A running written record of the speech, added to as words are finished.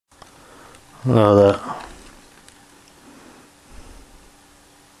Oh,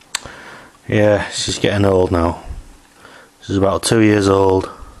 yeah, she's getting old now. She's about 2 years old.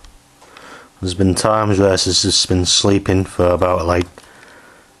 There's been times where she's just been sleeping for about like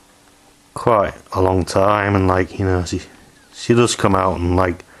quite a long time, and like, you know, she does come out and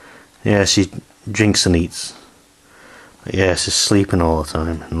like, yeah, she drinks and eats, but yeah, she's sleeping all the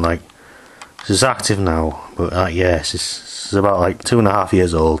time, and like, she's active now, but yeah, she's about like 2.5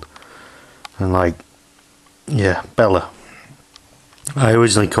 years old, and like, yeah, Bella. I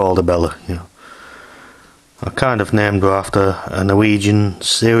originally called her Bella, you know. I kind of named her after a Norwegian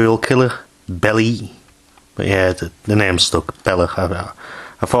serial killer, Belly. But yeah, the name stuck, Bella.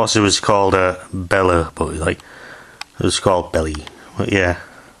 I thought she was called Bella, but like, it was called Belly. But yeah,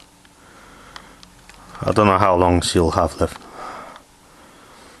 I don't know how long she'll have left.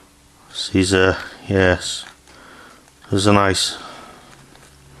 She's yes, she's a nice,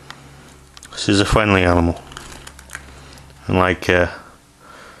 she's a friendly animal. And like,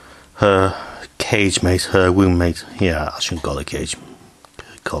 her cage mate, her womb mate, yeah, I shouldn't call her cage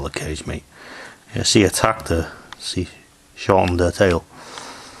mate. Yeah, she attacked her, she shortened her tail.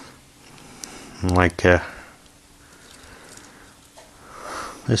 And like,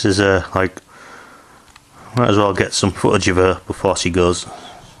 this is like, might as well get some footage of her before she goes.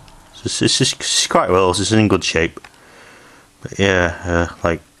 She's quite well, she's in good shape. But yeah,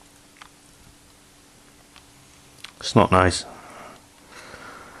 like, it's not nice.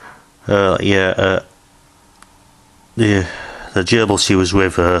 Yeah, the gerbil she was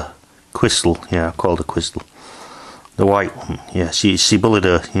with, Crystal, yeah, I called her Crystal, the white one. Yeah, she bullied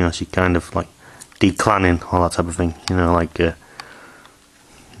her, you know, she kind of like declanning, all that type of thing, you know, like, they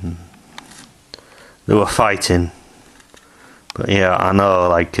were fighting, but yeah, I know,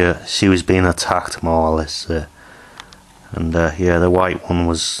 like, she was being attacked more or less, and yeah, the white one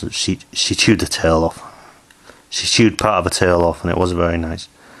was, she chewed the tail off. She chewed part of her tail off, and it wasn't very nice,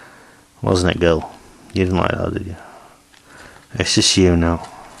 wasn't it, girl? You didn't like that, did you? It's just you now.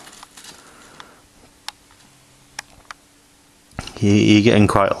 You're getting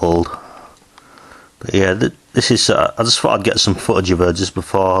quite old. But yeah, this is. I just thought I'd get some footage of her just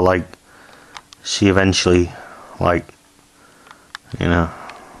before, like, she eventually, like, you know.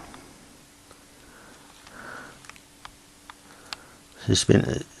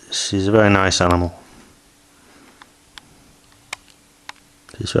 She's a very nice animal.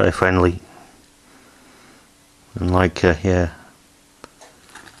 She's very friendly. And like, yeah.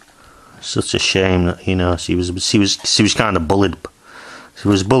 It's such a shame that, you know, she was kind of bullied. She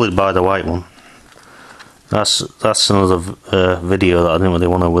was bullied by the white one. That's another video that I didn't really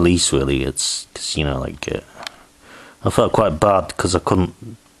want to release. Really, it's cause, you know, like, I felt quite bad because I couldn't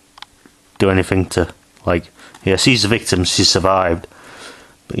do anything to, like, yeah, she's the victim. She survived,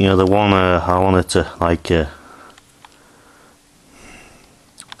 but you know, the one I wanted to, like,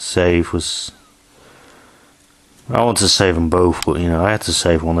 save was, I wanted to save them both, but you know, I had to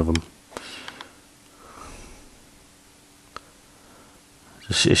save one of them.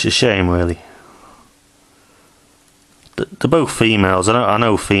 It's a shame, really. They're both females. I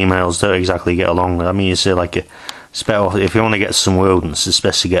know females don't exactly get along. I mean, you say like, it's better if you want to get some rodents, it's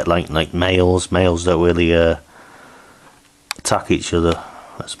best to get like males. Males don't really attack each other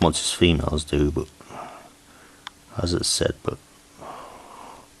as much as females do. But as it said, but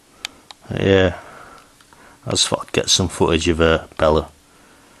yeah, I just thought I'd get some footage of Bella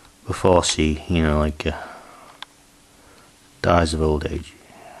before she, you know, like, dies of old age.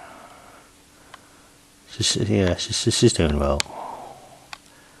 Yeah, she's doing well.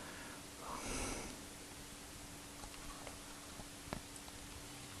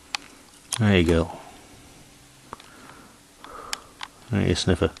 There you go. There you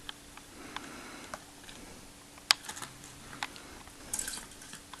sniffer.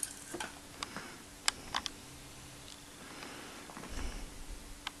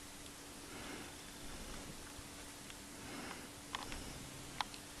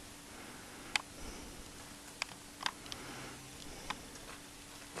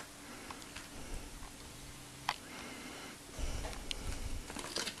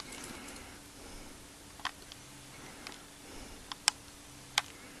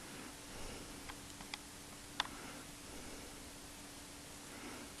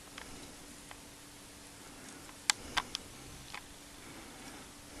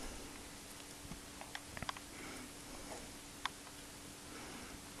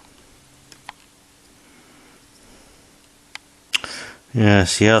 Yeah,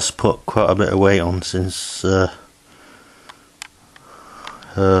 she has put quite a bit of weight on since her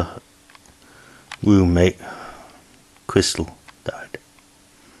roommate Crystal died.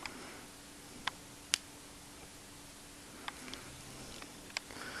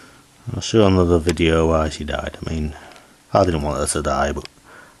 I'll show another video why she died. I mean, I didn't want her to die, but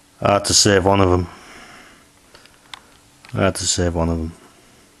I had to save one of them.